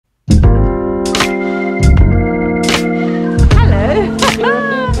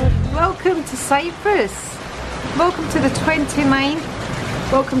Cyprus. Welcome to the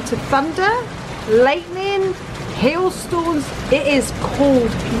 29th. Welcome to thunder, lightning, hailstones. It is cold,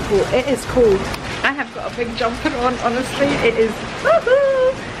 people. It is cold. I have got a big jumper on, honestly. It is,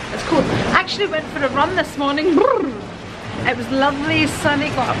 woohoo! It's cold. I actually went for a run this morning. It was lovely, sunny,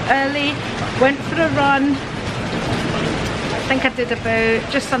 got up early, went for a run. I think I did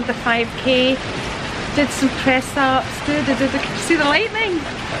about just under 5k. Did some press ups. Can you see the lightning?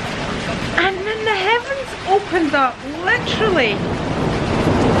 And then the heavens opened up, literally.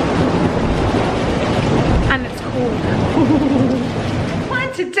 And it's cold.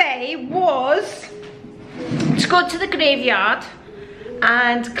 Plan today was to go to the graveyard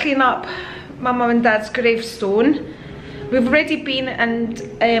and clean up my mum and dad's gravestone. We've already been and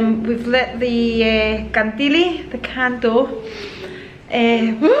we've lit the candili, the candle,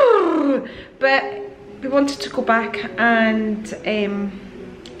 but we wanted to go back and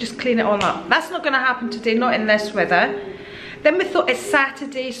just clean it all up. That's not going to happen today, not in this weather. Then we thought it's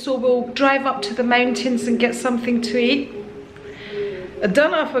Saturday, so we'll drive up to the mountains and get something to eat. I don't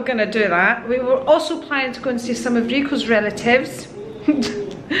know if we're going to do that. We were also planning to go and see some of Rico's relatives. Don't know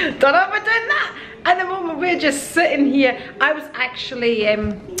if we're doing that. At the moment we're just sitting here. I was actually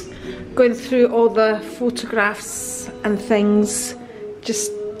going through all the photographs and things,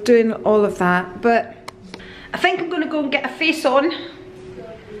 just doing all of that. But I think I'm going to go and get a face on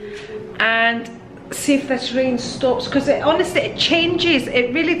and see if this rain stops, because honestly it changes.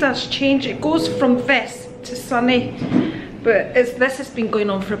 It really does change. It goes from this to sunny, but this has been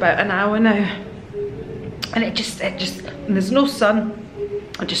going on for about an hour now, and it just and there's no sun.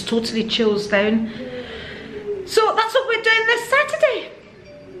 It just totally chills down. So that's what we're doing this Saturday.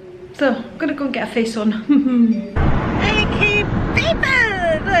 So I'm gonna go and get a face on. Okay,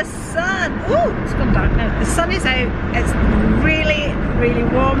 people, the sun. Oh, it's gone dark now. The sun is out. It's really, really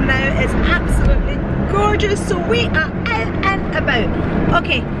warm now. It's absolutely gorgeous. So we are out and about.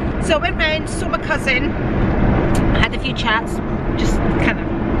 Okay, so I went round, saw my cousin, had a few chats, just kind of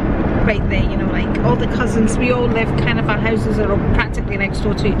right there, you know, like all the cousins, we all live kind of, our houses are all practically next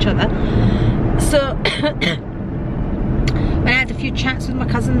door to each other. So I had a few chats with my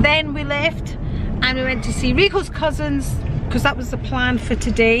cousin, then we left and we went to see Rico's cousins, because that was the plan for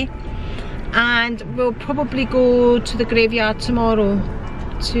today. And we'll probably go to the graveyard tomorrow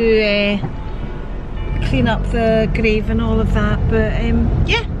to clean up the grave and all of that. But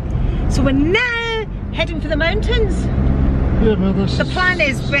yeah, so we're now heading for the mountains. Yeah, well, the plan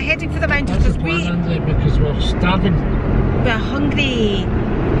is we're heading for the mountains because we're starving. We're hungry,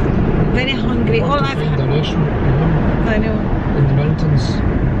 very hungry. All I've had. I know. In the mountains.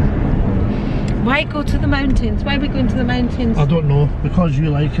 Why go to the mountains? Why are we going to the mountains? I don't know. Because you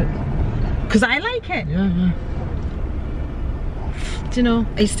like it. Because I like it. Yeah, yeah. Do you know?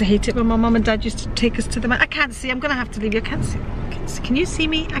 I used to hate it when my mum and dad used to take us to the mountains. I can't see. I'm gonna have to leave you. I can't see. Can you see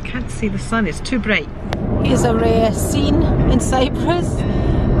me? I can't see the sun. It's too bright. Here's a rare scene in Cyprus.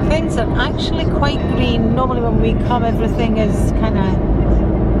 Things are actually quite green. Normally when we come everything is kind of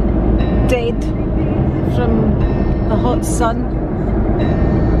dead from the hot sun.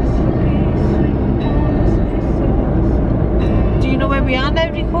 Do you know where we are now,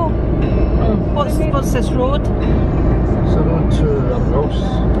 Rico? What's this road? It's a road to Agros.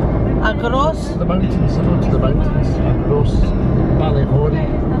 Agros? The mountains, the road to the mountains. Agros, Ballyhorey.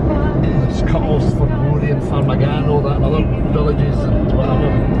 It's cut off for Hori and Farmagan, all that, and other villages and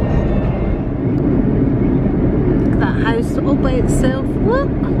whatever. That house all by itself, look,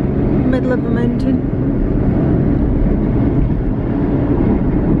 middle of the mountain.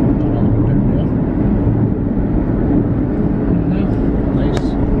 Nice.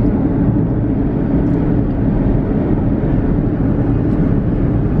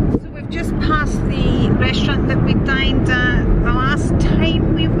 So we've just passed the restaurant that we dined at the last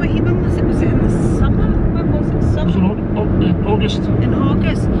time we were here. When was it? Was it in the summer? When was it? Summer? It was in August. In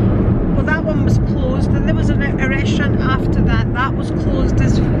August. Well, that one was closed, and there was a restaurant after that. That was closed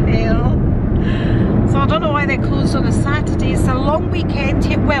as well. So I don't know why they closed on a Saturday. It's a long weekend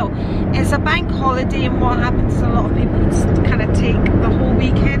here. Well, it's a bank holiday, and what happens is a lot of people kind of take the whole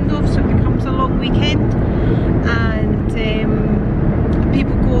weekend off, so it becomes a long weekend, and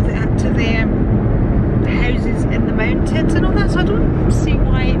people go to their houses in the mountains and all that. So I don't see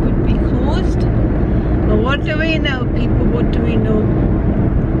why it would be closed. But what do we know, people? What do we know?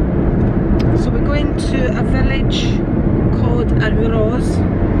 So we're going to a village called Agros,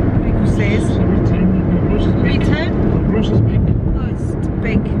 Rico says. It's a wee town. Wee town? Agros is big. Oh, it's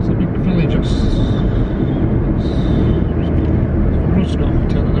big. It's a big village. Agros got a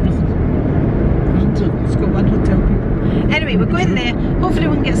hotel and everything. Isn't it? It's got one hotel, people. Anyway, we're go in there. Hopefully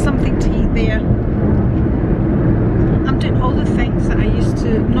we can get something to eat there. I'm doing all the things that I used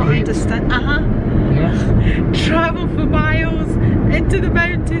to not understand. Yeah. Travel for miles into the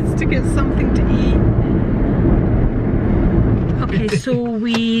mountains to get something to eat. Okay, so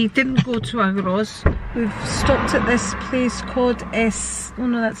we didn't go to Agros. We've stopped at this place called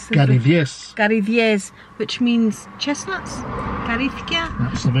Garrivies, which means chestnuts. Garithkia.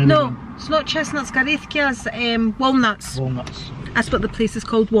 That's the very No, one. it's not chestnuts. Garithkia's walnuts. Walnuts. That's what the place is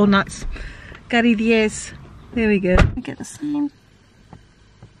called, walnuts. Garrivies. There we go. Let me get the sign.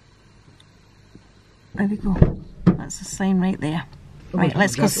 There we go. That's the sign right there. Right,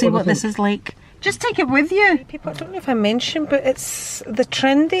 let's go see what this is like. Just take it with you. People, I don't know if I mentioned, but it's the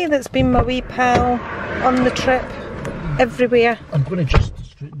trendy that's been my wee pal on the trip everywhere. I'm going to just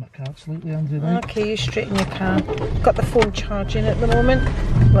straighten my car slightly, Andri. Right? Okay, you straighten your car. Got the phone charging at the moment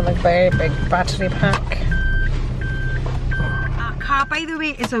with a very big battery pack. That car, by the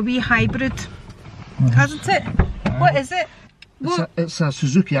way, is a wee hybrid, hasn't it? What is it? It's a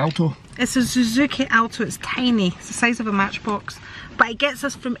Suzuki Alto. It's a Suzuki Alto. It's tiny. It's the size of a matchbox. But it gets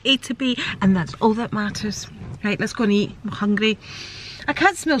us from A to B, and that's all that matters. Right, let's go and eat. I'm hungry. I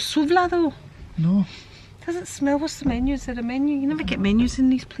can't smell souvla though. No. Doesn't smell. What's the menu? Is there a menu? You never get menus in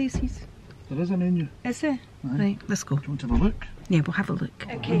these places. There is a menu. Is there? Aye. Right, let's go. Do you want to have a look? Yeah, we'll have a look.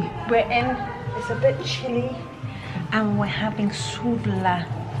 Okay, we're in. It's a bit chilly, and we're having souvla,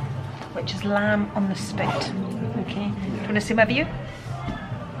 which is lamb on the spit. Okay, do you want to see my view?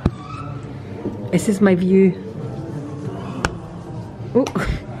 This is my view. Oh,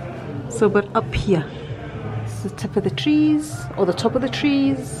 so we're up here. It's the tip of the trees, or the top of the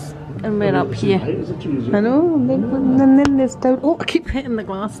trees, and we're up here. I know, and then there's down. Oh, I keep hitting the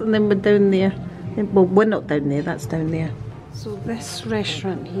glass, and then we're down there. Well, we're not down there, that's down there. So this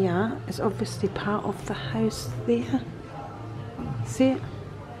restaurant here is obviously part of the house there. See it?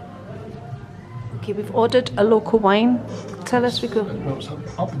 Okay, we've ordered a local wine. Tell us we go. Well, it's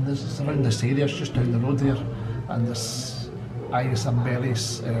up in this, it's around this area, it's just down the road there, and this Iris and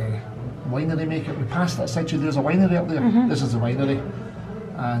Belly's winery maker. We passed that section, there's a winery up there. This is the winery,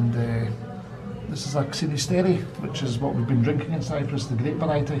 and this is a Xenisteri, which is what we've been drinking in Cyprus, the grape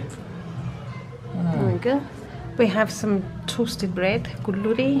variety. There we go. We have some toasted bread,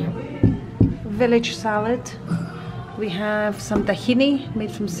 guluri, village salad. We have some tahini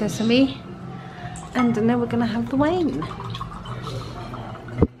made from sesame, and now we're going to have the wine.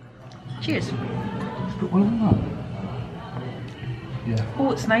 Cheers. Put one in that. Yeah.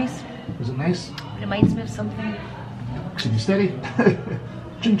 Oh, it's nice. Is it nice? Reminds me of something. Xenisteri.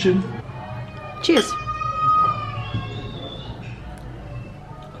 Chin chin. Cheers.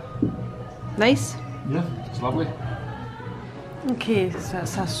 Nice. Yeah, it's lovely. Okay, so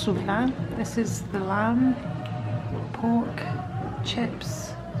that's our souvla. This is the lamb, pork,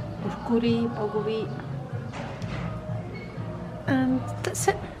 chips, with curry, bulgur wheat, and that's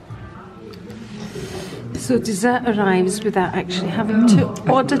it. So dessert arrives without actually having to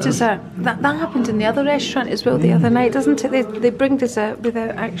order dessert. That happened in the other restaurant as well the other night, doesn't it? They bring dessert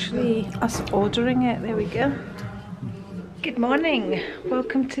without actually us ordering it. There we go. Good morning.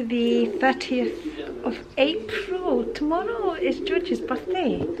 Welcome to the 30th of April. Tomorrow is George's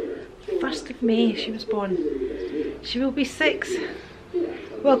birthday. 1st of May she was born. She will be 6.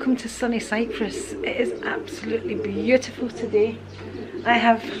 Welcome to sunny Cyprus. It is absolutely beautiful today. I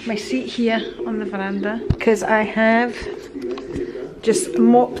have my seat here on the veranda because I have just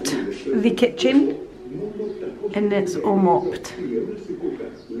mopped the kitchen and it's all mopped.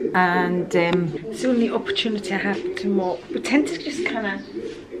 And it's the only opportunity I have to mop. We tend to just kind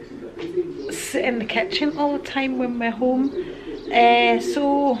of sit in the kitchen all the time when we're home.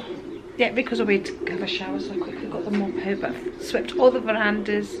 So yeah, because I waited to have a shower, so I quickly got the mop out. But I've swept all the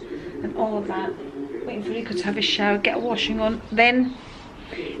verandas and all of that. Waiting for Rico to have a shower, get a washing on. Then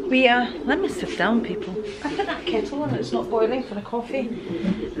we are. Let me sit down, people. I put that kettle on, it's not boiling for the coffee.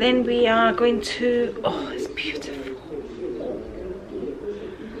 Then we are going to. Oh, it's beautiful.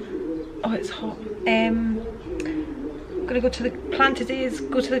 Oh, it's hot. I'm gonna go to the plan today is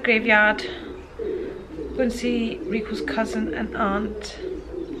go to the graveyard, go and see Rico's cousin and aunt,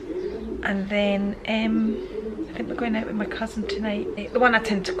 and then I think we're going out with my cousin tonight, the one I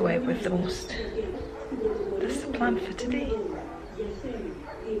tend to go out with the most. That's the plan for today.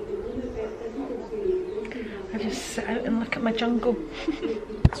 I just sit out and look at my jungle.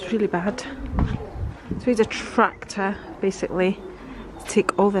 It's really bad. So we need a tractor basically to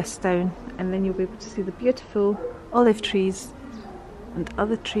take all this down, and then you'll be able to see the beautiful olive trees and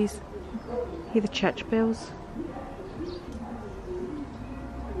other trees. Hear the church bells.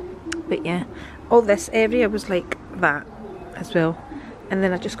 But yeah, all this area was like that as well. And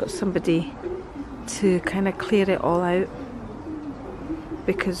then I just got somebody to kind of clear it all out,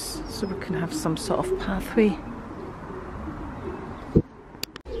 because so we can have some sort of pathway.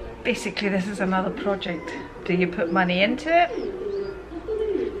 Basically this is another project. Do you put money into it?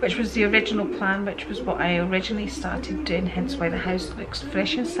 Which was the original plan, which was what I originally started doing, hence why the house looks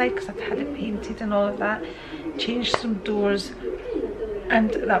fresh inside, because I'd had it painted and all of that. Changed some doors, and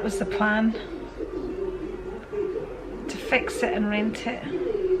that was the plan. To fix it and rent it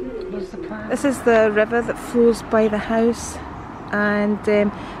was the plan. This is the river that flows by the house, and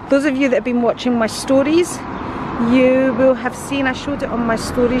those of you that have been watching my stories, you will have seen I showed it on my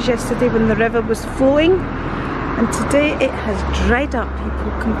stories yesterday when the river was flowing, and today it has dried up,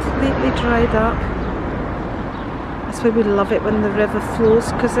 people, completely dried up. That's why we love it when the river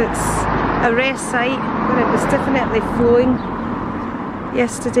flows, because it's a rare sight, but it was definitely flowing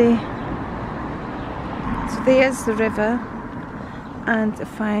yesterday. So there's the river, and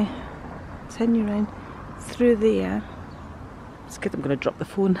if I turn you around through there, it's good, I'm going to drop the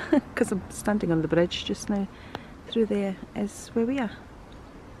phone because I'm standing on the bridge just now. Through there is where we are,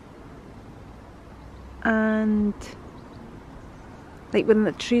 and like when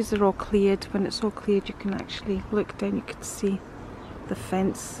the trees are all cleared, when it's all cleared, you can actually look down, you can see the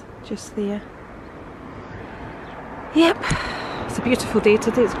fence just there. Yep, it's a beautiful day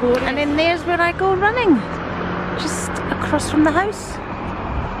today, it's glorious. And then there's where I go running, just across from the house.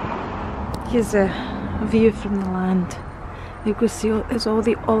 Here's a view from the land. You can see there's all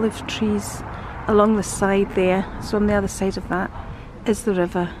the olive trees along the side there, so on the other side of that is the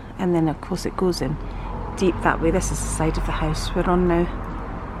river, and then of course it goes in deep that way. This is the side of the house we're on now,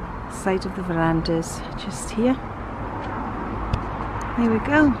 side of the verandas, just here. There we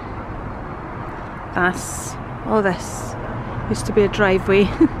go. That's, all this used to be a driveway.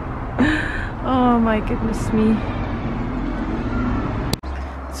 Oh my goodness me.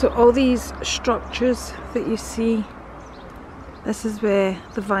 So all these structures that you see, this is where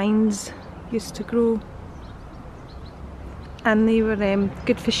the vines used to grow, and they were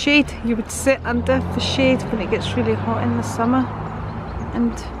good for shade. You would sit under for shade when it gets really hot in the summer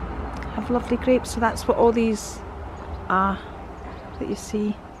and have lovely grapes. So that's what all these are that you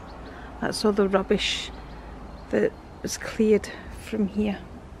see. That's all the rubbish that was cleared from here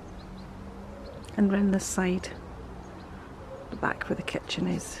and round this side, the back where the kitchen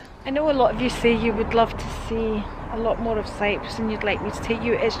is. I know a lot of you say you would love to see a lot more of Cyprus and you'd like me to take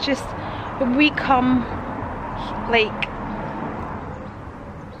you. It's just when we come like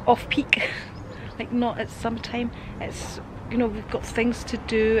off peak, like not at summertime, it's, you know, we've got things to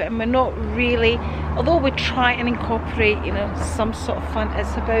do and we're not really, although we try and incorporate, you know, some sort of fun,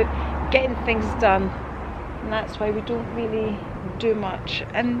 it's about getting things done, and that's why we don't really do much,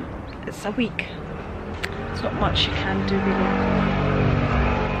 and it's a week, it's not much you can do really.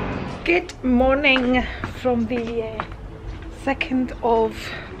 Good morning from the 2nd of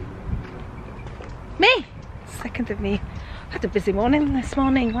May. 2nd of May. I had a busy morning this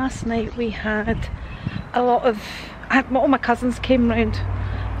morning. Last night we had a lot of, all my cousins came round,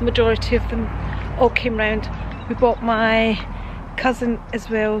 the majority of them all came round. We brought my cousin as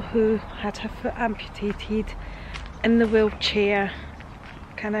well, who had her foot amputated, in the wheelchair.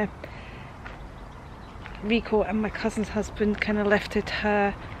 Kind of Rico and my cousin's husband kind of lifted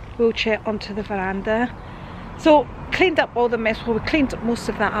her wheelchair onto the veranda. So cleaned up all the mess. Well, we cleaned most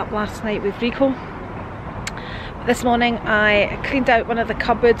of that up last night with Rico. This morning I cleaned out one of the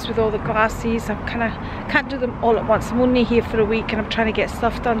cupboards with all the glasses. I kind of can't do them all at once. I'm only here for a week and I'm trying to get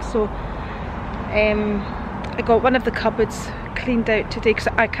stuff done, so I got one of the cupboards cleaned out today, because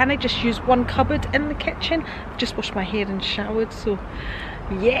I kind of just use one cupboard in the kitchen. I've just washed my hair and showered, so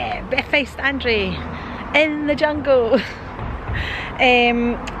yeah, bare-faced Andri in the jungle.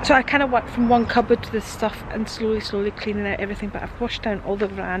 So I kind of went from one cupboard to this stuff and slowly cleaning out everything, but I've washed down all the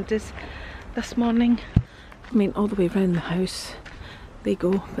verandas this morning. I mean, all the way around the house they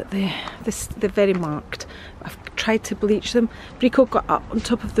go, but they're very marked. I've tried to bleach them. Rico got up on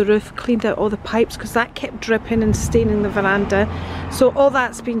top of the roof, cleaned out all the pipes, because that kept dripping and staining the veranda. So all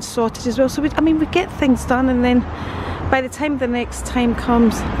that's been sorted as well. So we get things done, and then by the time the next time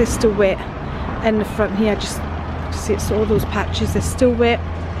comes, they're still wet in the front here. Just see, it's all those patches, they're still wet.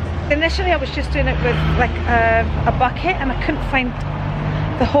 Initially I was just doing it with like a bucket, and I couldn't find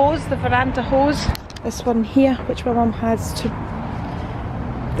the hose, the veranda hose. This one here, which my mum has to,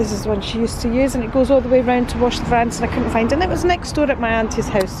 this is the one she used to use, and it goes all the way around to wash the verandas, and I couldn't find it, and it was next door at my auntie's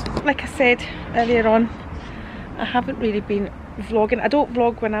house. Like I said earlier on, I haven't really been vlogging. I don't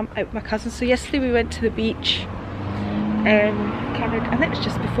vlog when I'm out with my cousins. So yesterday we went to the beach, and it was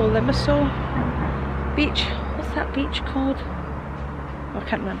just before Limassol beach. what's that beach called? Oh, I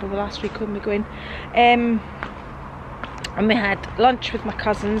can't remember, the last week when we were going. And we had lunch with my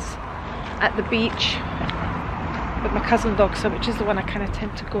cousins at the beach with my cousin Dogsa, which is the one I kind of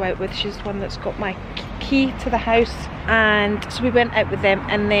tend to go out with. She's the one that's got my key to the house, and so we went out with them,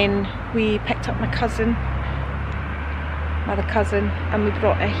 and then we picked up my other cousin, and we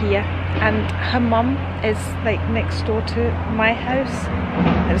brought her here. And her mum is like next door to my house.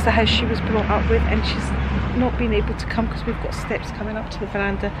 It was the house she was brought up with, and she's not been able to come because we've got steps coming up to the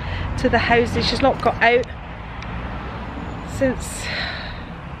veranda to the houses. She's not got out since,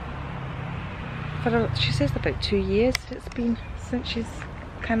 she says about 2 years it's been since she's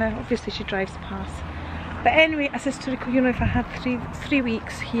kind of, obviously she drives past. But anyway, I said to Rico, you know, if I had three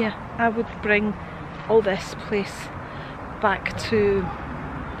weeks here, I would bring all this place back to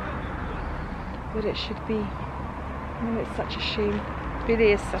where it should be. I mean, it's such a shame. It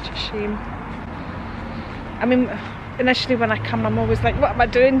really is such a shame. I mean, initially when I come, I'm always like, what am I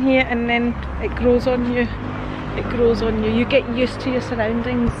doing here? And then it grows on you. It grows on you. You get used to your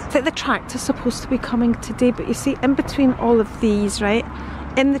surroundings. It's like the tractor's supposed to be coming today, but you see, in between all of these, right,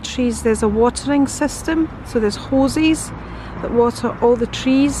 in the trees there's a watering system. So there's hoses that water all the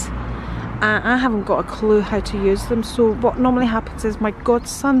trees. I haven't got a clue how to use them. So what normally happens is my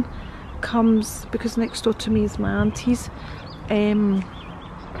godson comes, because next door to me is my auntie's,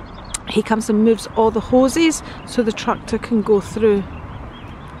 he comes and moves all the hoses so the tractor can go through.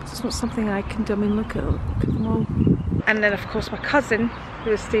 It's not something I can do. I mean, look at them all. And then of course my cousin,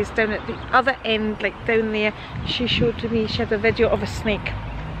 who stays down at the other end, like down there, she showed me, she had a video of a snake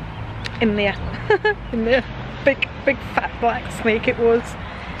in there. In there. Big fat black snake it was.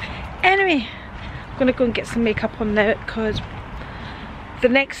 Anyway, I'm gonna go and get some makeup on now, because the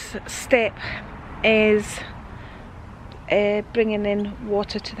next step is bringing in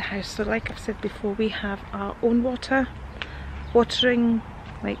water to the house. So like I've said before, we have our own watering,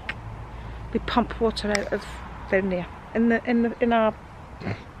 like we pump water out of down there in our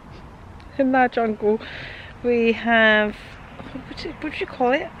jungle. We have, what would you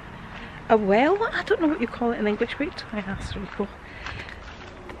call it? A well? I don't know what you call it in English. Wait till I ask Rico.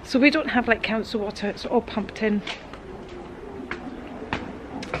 So we don't have like council water, it's all pumped in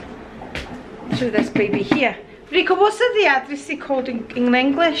to this baby here. Rico, what's the address called in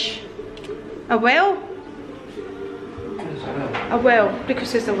English? A well? A well. Rico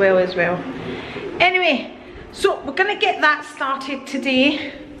says a well as well. Anyway, so we're going to get that started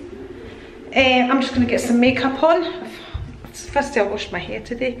today. I'm just going to get some makeup on. It's the first day I washed my hair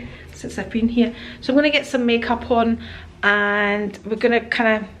today since I've been here. So I'm going to get some makeup on, and we're going to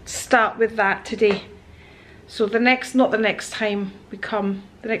kind of start with that today. So the next time we come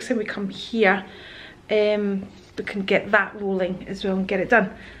here, we can get that rolling as well and get it done.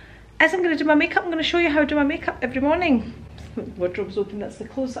 As I'm going to do my makeup, I'm going to show you how I do my makeup every morning. Wardrobe's open, that's the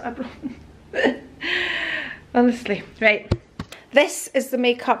clothes that I brought. Honestly, right. This is the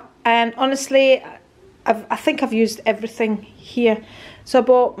makeup, and honestly, I think I've used everything here. So I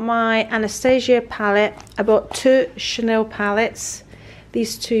bought my Anastasia palette, I bought 2 Chanel palettes,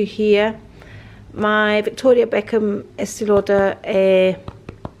 these 2 here, my Victoria Beckham Estee Lauder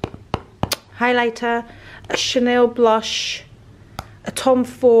highlighter, a Chanel blush, a Tom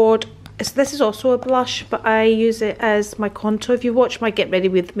Ford, this is also a blush, but I use it as my contour. If you watch my Get Ready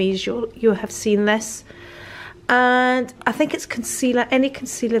With Me's, you'll have seen this. And I think it's concealer. Any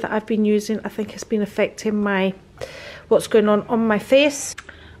concealer that I've been using, I think has been affecting what's going on my face.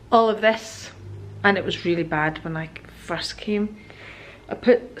 All of this, and it was really bad when I first came. I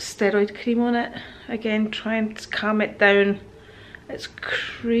put steroid cream on it, again trying to calm it down. It's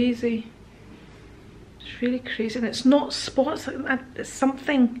crazy. It's really crazy, and it's not spots, it's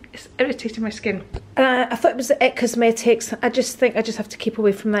something, it's irritating my skin. I thought it was the It Cosmetics. I just think I just have to keep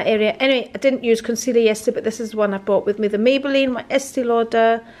away from that area. Anyway, I didn't use concealer yesterday, but this is the one I bought with me. The Maybelline, my Estee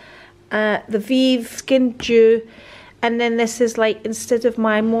Lauder, the Vive Skin Dew, and then this is like, instead of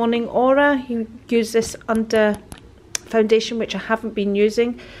my Morning Aura, you use this under foundation, which I haven't been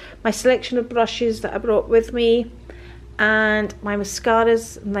using. My selection of brushes that I brought with me, and my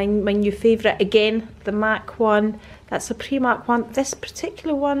mascaras, my new favourite, again, the MAC one. That's a pre-MAC one. This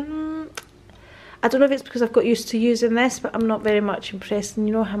particular one, I don't know if it's because I've got used to using this, but I'm not very much impressed. And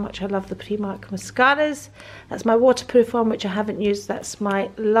you know how much I love the pre-MAC mascaras. That's my waterproof one, which I haven't used. That's my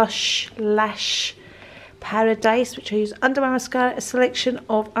Lush Lash Paradise, which I use under my mascara. A selection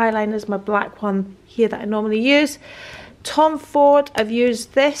of eyeliners, my black one here that I normally use. Tom Ford, I've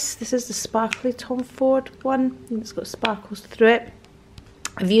used this. This is the sparkly Tom Ford one. It's got sparkles through it.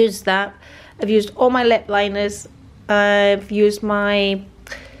 I've used that. I've used all my lip liners. I've used my...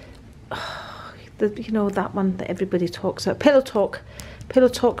 you know, that one that everybody talks about. Pillow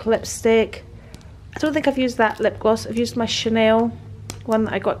Talk lipstick. I don't think I've used that lip gloss. I've used my Chanel one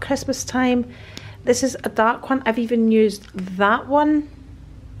that I got Christmas time. This is a dark one. I've even used that one.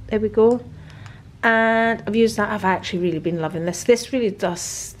 There we go. And I've used that. I've actually really been loving this. This really does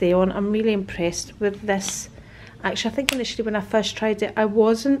stay on. I'm really impressed with this. Actually, I think initially when I first tried it, I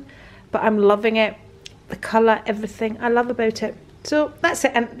wasn't, but I'm loving it. The colour, everything, I love about it. So that's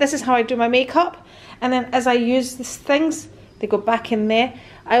it. And this is how I do my makeup. And then as I use these things, they go back in there.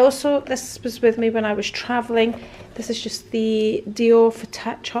 I also, this was with me when I was travelling. This is just the Deo for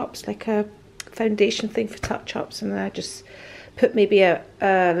touch-ups, like a foundation thing for touch-ups. And then I just put maybe a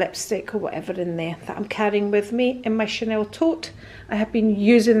lipstick or whatever in there that I'm carrying with me in my Chanel tote. I have been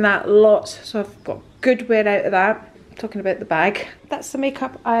using that lots, so I've got good wear out of that. I'm talking about the bag. That's the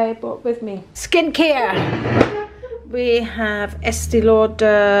makeup I brought with me. Skincare. We have Estee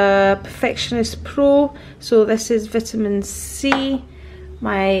Lauder Perfectionist Pro. So this is vitamin C,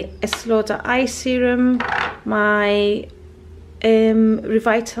 my Estee Lauder eye serum, my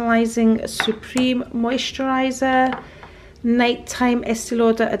Revitalizing Supreme Moisturizer, Nighttime Estee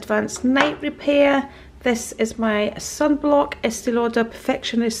Lauder Advanced Night Repair. This is my sunblock, Estee Lauder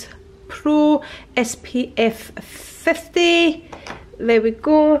Perfectionist Pro SPF 50. There we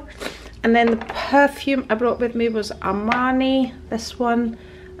go. And then the perfume I brought with me was Armani. This one,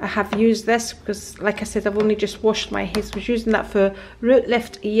 I have used this because, like I said, I've only just washed my hair. So I was using that for root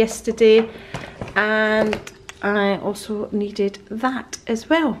lift yesterday. And I also needed that as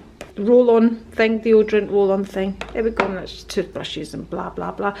well. Roll-on thing, deodorant roll-on thing. There we go, and that's toothbrushes and blah,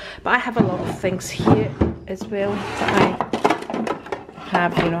 blah, blah. But I have a lot of things here as well that I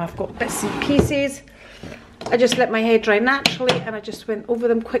have, you know, I've got bits and pieces. I just let my hair dry naturally and I just went over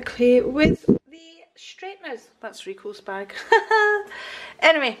them quickly with the straighteners. That's Rico's bag.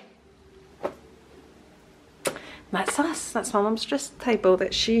 Anyway, that's us. That's my mum's dress table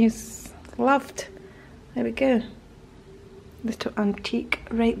that she's loved. There we go. Little antique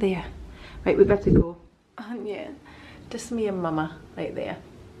right there. Right, we better go. Yeah, just me and mama right there.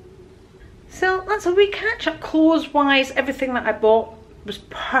 So that's a wee catch up. Clothes wise, everything that I bought was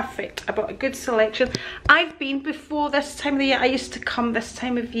perfect. I bought a good selection. I've been before this time of the year. I used to come this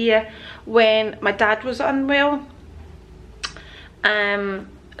time of year when my dad was unwell.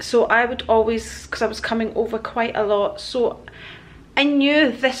 So I would always, because I was coming over quite a lot, so I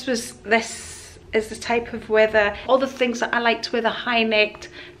knew this is the type of weather. All the things that I like to wear, the high-necked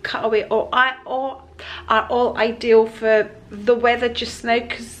cutaway, are all ideal for the weather just now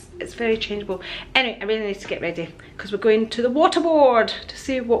because it's very changeable. Anyway, I really need to get ready because we're going to the waterboard to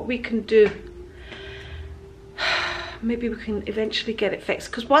see what we can do. Maybe we can eventually get it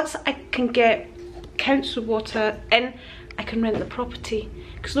fixed because once I can get council water in, I can rent the property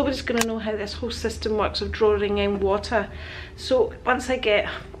because nobody's going to know how this whole system works of drawing in water. So once I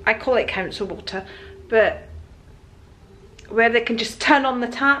call it council water, but where they can just turn on the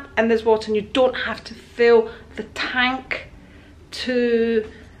tap and there's water and you don't have to fill the tank to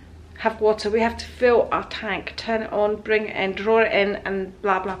have water. We have to fill our tank, turn it on, bring it in, draw it in, and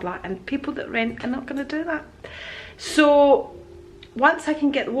blah blah blah. And people that rent are not going to do that. So once I can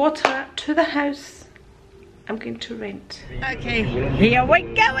get water to the house, I'm going to rent. Okay, here we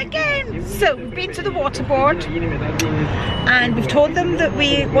go again. So we've been to the water board and we've told them that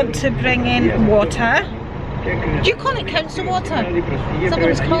we want to bring in water. Do you call it council water? Is that what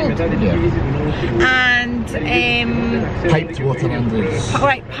it's called? Yeah. And piped water, Andri.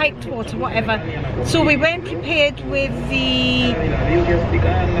 Right, piped water, whatever. So we went prepared with the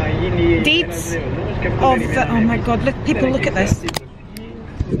deeds of the, oh my god, people look at this.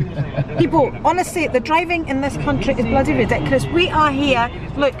 People, honestly, the driving in this country is bloody ridiculous. We are here,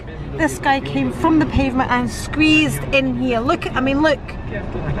 look, this guy came from the pavement and squeezed in here. Look, I mean, look.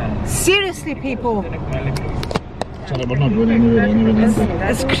 Seriously, people. Sorry, we're not going anywhere anyway.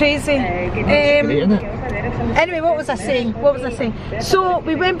 It's crazy. Anyway, what was I saying? So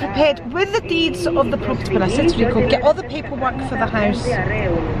we went prepared with the deeds of the property, but I said to Rico, get all the paperwork for the house.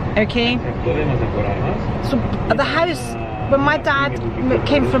 Okay? So the house, when my dad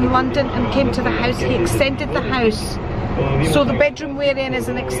came from London and came to the house, he extended the house. So the bedroom we're in is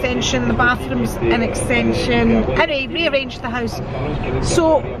an extension, the bathroom's an extension. Anyway, rearranged the house.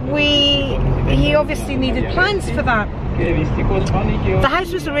 So he obviously needed plans for that. The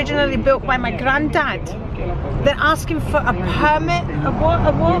house was originally built by my granddad. They're asking for a permit,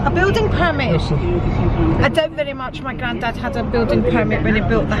 a building permit. I doubt very much my granddad had a building permit when he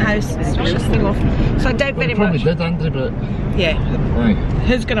built the house. Switch this thing off. So I doubt very much. Probably did, Andri, but yeah, right.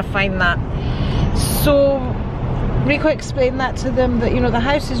 Who's gonna find that? So Rico explained that to them, that, you know, the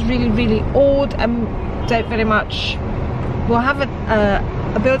house is really, really old and doubt very much we'll have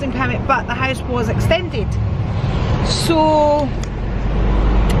a building permit, but the house was extended. So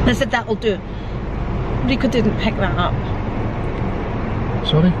they said that'll do. Rico didn't pick that up.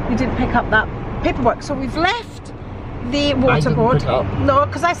 Sorry? You didn't pick up that paperwork. So we've left the water board. No,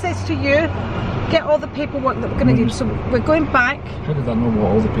 because I said to you, get all the paperwork that we're going to do. So we're going back. How did I know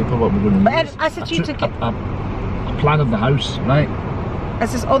what all the paperwork we're going to use? I said to you to get a plan of the house, right?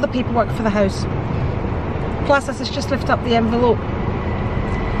 This is all the paperwork for the house. Plus this is just lift up the envelope.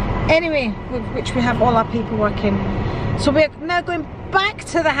 Anyway, which we have all our paperwork in. So we're now going back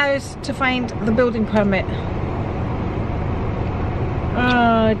to the house to find the building permit.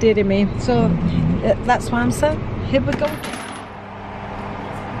 Oh, dearie me. So that's why I'm saying, here we go.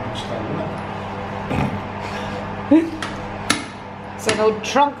 It's an old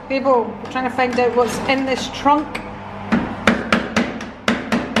trunk, people. We're trying to find out what's in this trunk.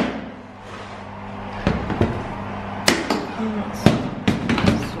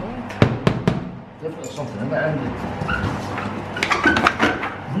 Definitely something in there, Andri.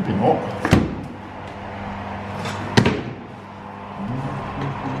 Maybe not.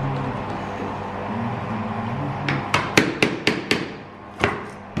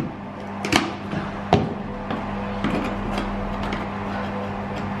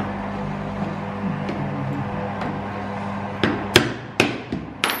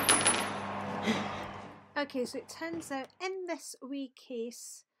 Okay, so it turns out in this wee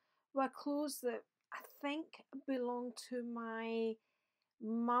case were clothes that I think belong to my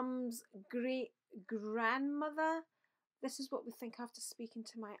mum's great grandmother. This is what we think after speaking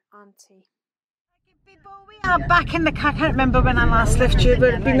to my auntie. Okay, people, we are back in the car. I can't remember when I last left you,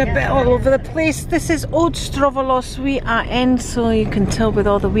 but it's been a bit all over the place. This is Old Strovolos we are in, so you can tell with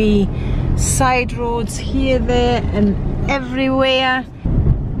all the wee side roads here, there and everywhere.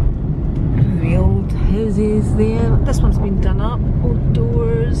 The old houses there. This one's been done up. Old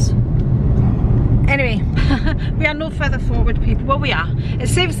doors. Anyway, we are no further forward, people. Well, we are. It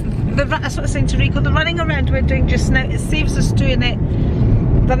saves, that's what I was saying to Rico, the running around we're doing just now, it saves us doing it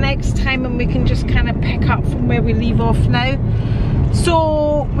the next time, and we can just kind of pick up from where we leave off now.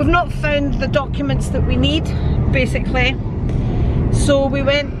 So, we've not found the documents that we need, basically. So, we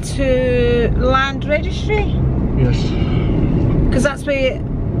went to land registry. Yes. Because that's where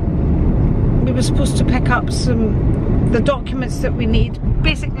we were supposed to pick up the documents that we need.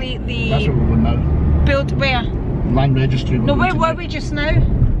 Basically, that's where we're going now. Build where? Land registry. No, where were we just now?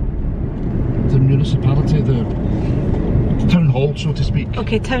 The municipality, the town hall, so to speak.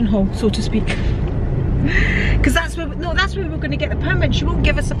 Okay, town hall, so to speak. Because that's where, no, that's where we're going to get the permit. She won't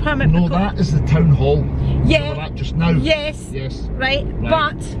give us a permit. No, that is the town hall. Yeah. We're at just now. Yes. Yes. Right.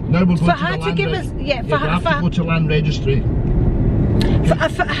 But now we're going for to her the to give us, yeah, for her to go to land registry.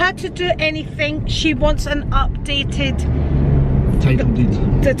 For her to do anything, she wants an updated title deed.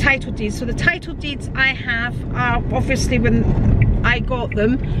 The title deeds. So the title deeds I have are obviously when I got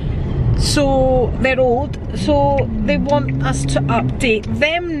them, so they're old. So they want us to update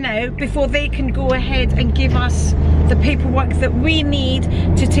them now before they can go ahead and give us the paperwork that we need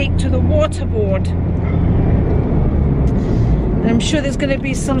to take to the water board. And I'm sure there's going to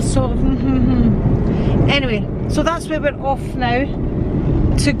be some sort of anyway. So that's where we're off now,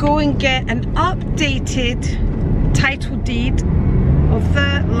 to go and get an updated title deed of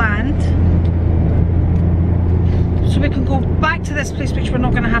the land, so we can go back to this place, which we're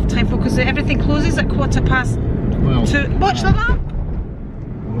not going to have time for because everything closes at 2:15. Watch the lamp.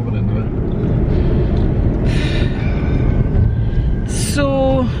 We're over it now.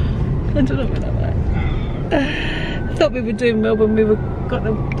 So I don't know where that went. I thought we were doing well when we got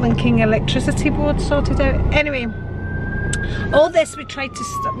the blinking electricity board sorted out. Anyway, all this we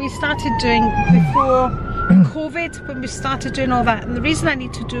started doing before COVID, when we started doing all that. And the reason I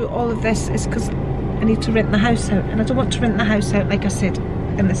need to do all of this is because I need to rent the house out, and I don't want to rent the house out, like I said,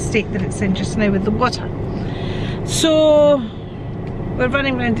 in the state that it's in just now with the water. So we're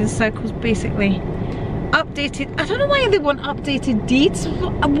running around in circles, basically. Updated, I don't know why they want updated deeds.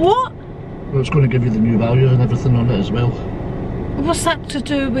 What? Well, it's going to give you the new value and everything on it as well. What's that to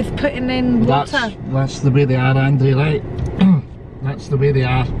do with putting in water? That's the way they are, Andri, right? That's the way they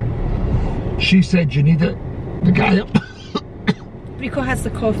are. She said you need it. The guy up Rico has the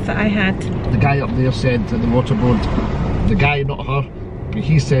cough that I had. The guy up there said at the water board, the guy, not her, but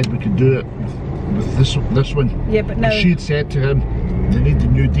he said we could do it with this one. Yeah, but no. And she'd said to him, they need the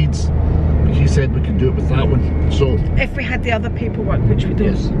new deeds. But he said we could do it with that one. So if we had the other paperwork, which we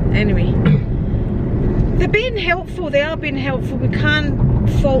don't. Yes. Anyway. They're being helpful, they are being helpful. We can't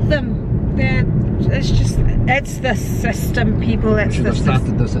fault them. It's the system, people. It's Should the have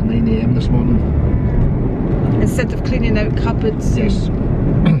started this at 9 AM this morning. Instead of cleaning out cupboards. Yes.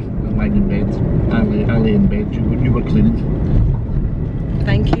 I'm lying in bed. I lay in bed. You were cleaning.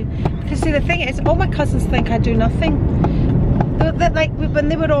 Thank you. Because see, the thing is, all my cousins think I do nothing. Like when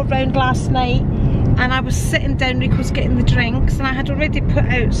they were all round last night, and I was sitting down, Rico was getting the drinks, and I had already put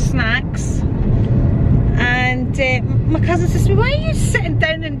out snacks. And my cousin says to me, why are you sitting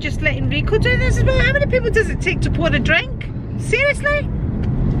down and just letting Rico do this? I said, well, how many people does it take to pour a drink? Seriously?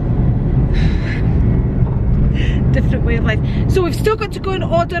 Different way of life. So we've still got to go and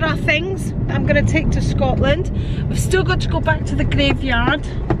order our things that I'm going to take to Scotland. We've still got to go back to the graveyard.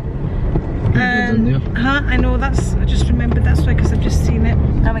 And I know, that's, I just remembered that's why, because I've just seen it.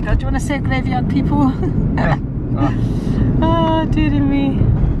 Oh my god, do you want to say graveyard, people? Oh, dearie me.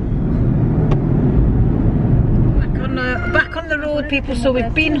 Back on the road, people. So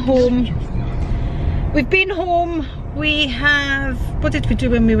we've been home. We have, what did we do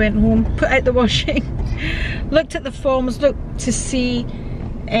when we went home? Put out the washing. Looked at the forms, looked to see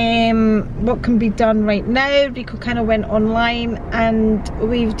what can be done right now. Rico kind of went online, and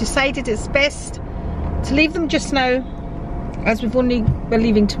we've decided it's best to leave them just now, as we're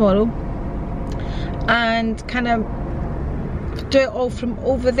leaving tomorrow, and kind of do it all from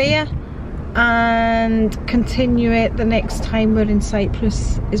over there and continue it the next time we're in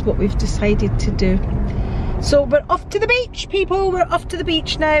Cyprus, is what we've decided to do. So we're off to the beach, people. We're off to the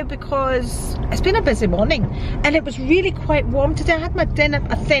beach now because it's been a busy morning, and it was really quite warm today. I had my denim,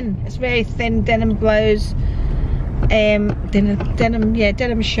 it's very thin denim blouse,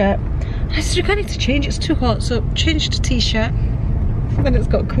 denim shirt. I said, I need to change, it's too hot, so changed to t-shirt. Then it's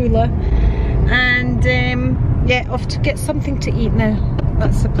got cooler, and yeah, off to get something to eat now.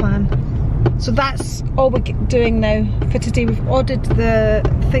 That's the plan. So that's all we're doing now for today. We've ordered the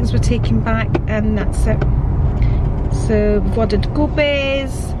things we're taking back, and that's it. So we've ordered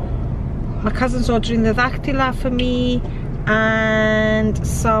gobes, my cousin's ordering the daktila for me, and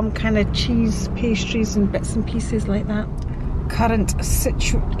some kind of cheese pastries and bits and pieces like that. Current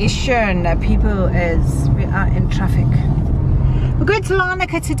situation, people, is we are in traffic. We're going to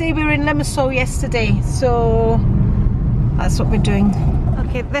Larnaca today. We were in Limassol yesterday, so that's what we're doing.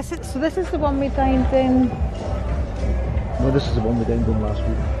 Okay, this is the one we dined in. No, this is the one we dined in last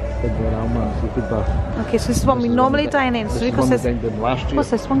week. Okay, so this is the one we normally dine in. So Rico says, last year. What's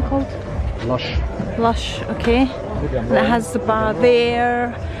this one called? Lush. Lush, okay. And it has the bar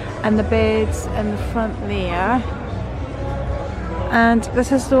there, and the beds in the front there. And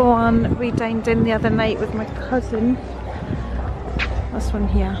this is the one we dined in the other night with my cousin. This one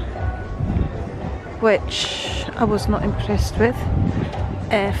here, which I was not impressed with,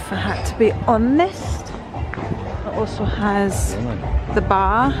 if I had to be honest. It also has the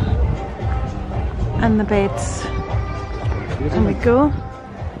bar and the beds. And we go.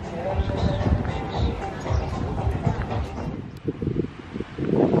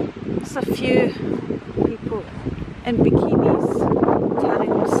 There's a few people in bikinis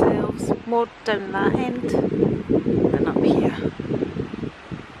tanning themselves, more down that end than up here.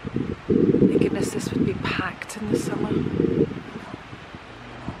 Thank goodness this would be packed in the summer.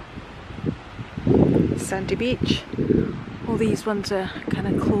 Sandy beach. All these ones are kind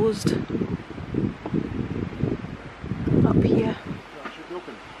of closed. Up here.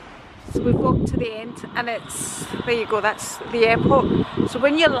 So we've walked to the end, and it's, there you go, that's the airport. So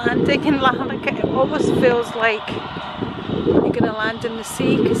when you're landing in Larnaca, it almost feels like you're going to land in the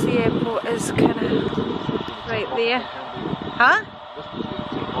sea, because the airport is kind of right there. Huh?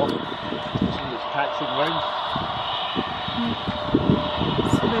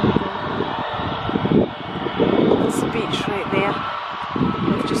 So there we go. That's the beach right there.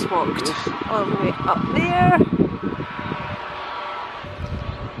 We've just walked all the way up there.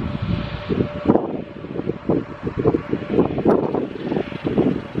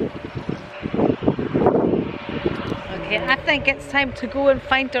 Okay, I think it's time to go and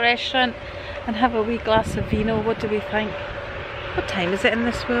find a restaurant and have a wee glass of vino. What do we think? What time is it in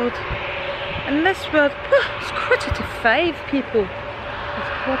this world? In this world, it's 5:15, people.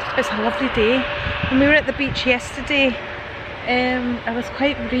 It's a lovely day. When we were at the beach yesterday, it was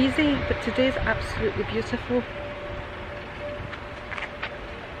quite breezy, but today's absolutely beautiful.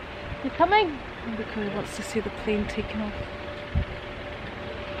 You coming? Because he wants to see the plane taking off.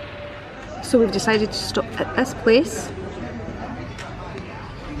 So we've decided to stop at this place.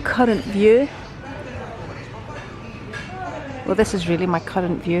 Current view. Well, this is really my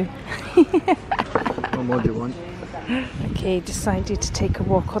current view. What more do you want? Okay, decided to take a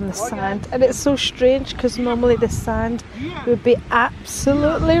walk on the sand, and it's so strange because normally the sand would be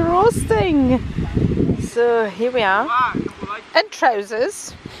absolutely roasting. So here we are in trousers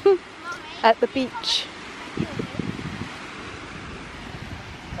at the beach.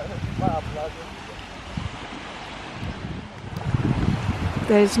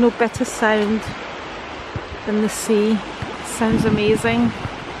 There's no better sound than the sea. It sounds amazing.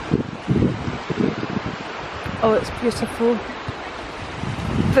 Oh, it's beautiful.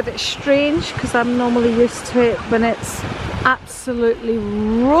 But it's strange because I'm normally used to it when it's absolutely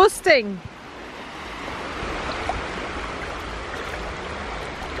roasting.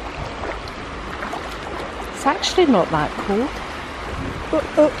 It's actually not that cold.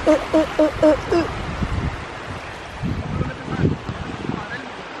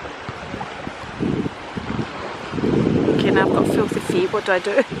 Okay, now I've got filthy feet. What do I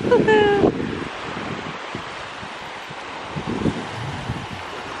do?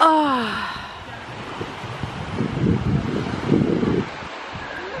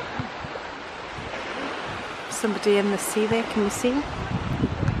 Somebody in the sea there, can you see?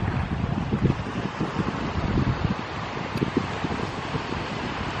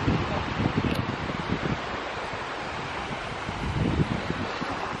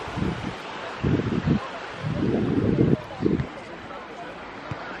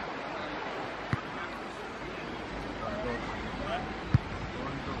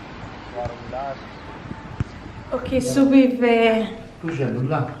 Okay, so we've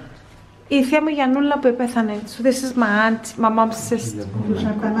η θεία μου Γιαννούλα που πέθανε. So this is my aunt, my mom's sister.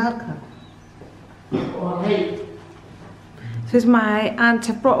 This is my aunt.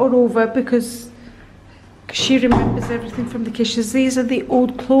 I brought her over because she remembers everything from the kishes. These are the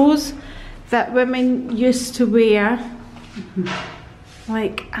old clothes that women used to wear.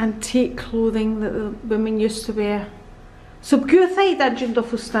 Like antique clothing that the women used to wear. So ποιο θα ήταν το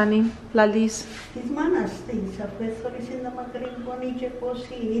φουστάνι, λαλείς? Της μάνας της, αφού έθωρησε τα μακρύ πόνοι και πώς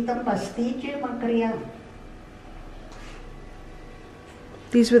ήταν παστή και μακριά.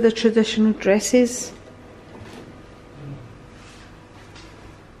 These were the traditional dresses.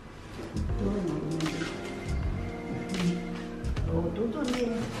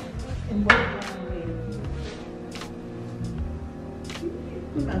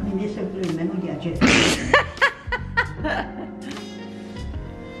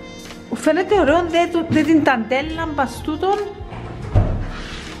 Φαίνεται ωραίο, δεν την ταντέλα μπαστούτον.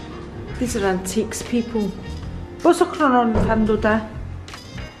 These are antiques, people. Πόσο χρονών θα είναι τούτα?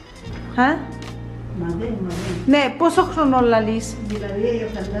 Ναι, πόσο χρονών λαλείς? Δηλαδή,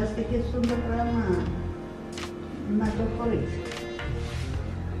 φαντάστηκες στον το πράγμα να το χωρίς.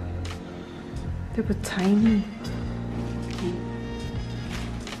 They were tiny.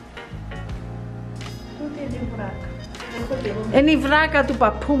 Τούτη είναι η βράκα. Είναι η βράκα του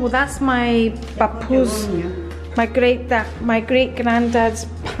παππού μου. That's my παππούς, my great granddad's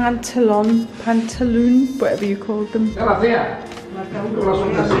pantaloon, whatever you call them.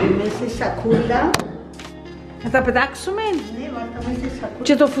 Μέσα στη σακούλα. Θα τα πετάξουμε? Ναι, βάρτα μέσα στη σακούλα.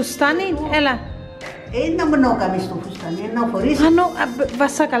 Και το φουστάνι, έλα. Να μονόκαμεις το φουστάνι, να χωρίς.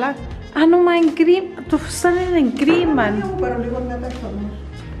 Βάσα καλά. Άνομα είναι γκρι, το φουστάνι είναι γκρίμαν. Ναι, μου πάρω λίγο να τα χαμός.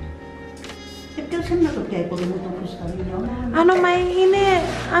 Ποιος είναι να το πιάει πολύ με το φουστάνι, Άνομα είναι,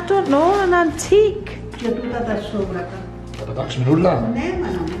 I don't know, an antique. Και τούτα τα σόβρακα. Θα πετάξουμε ρούλα. Ναι,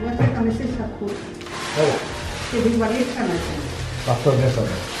 μάνα μου, βάζα τα μέσα στη σακούλα. Και την βαλίτσα μέσα. Αυτό μέσα.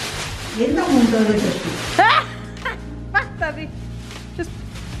 Δεν μου το ρίξες του. Βάστα δει.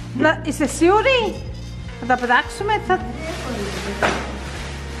 Είσαι σίγουρη? Θα τα πετάξουμε?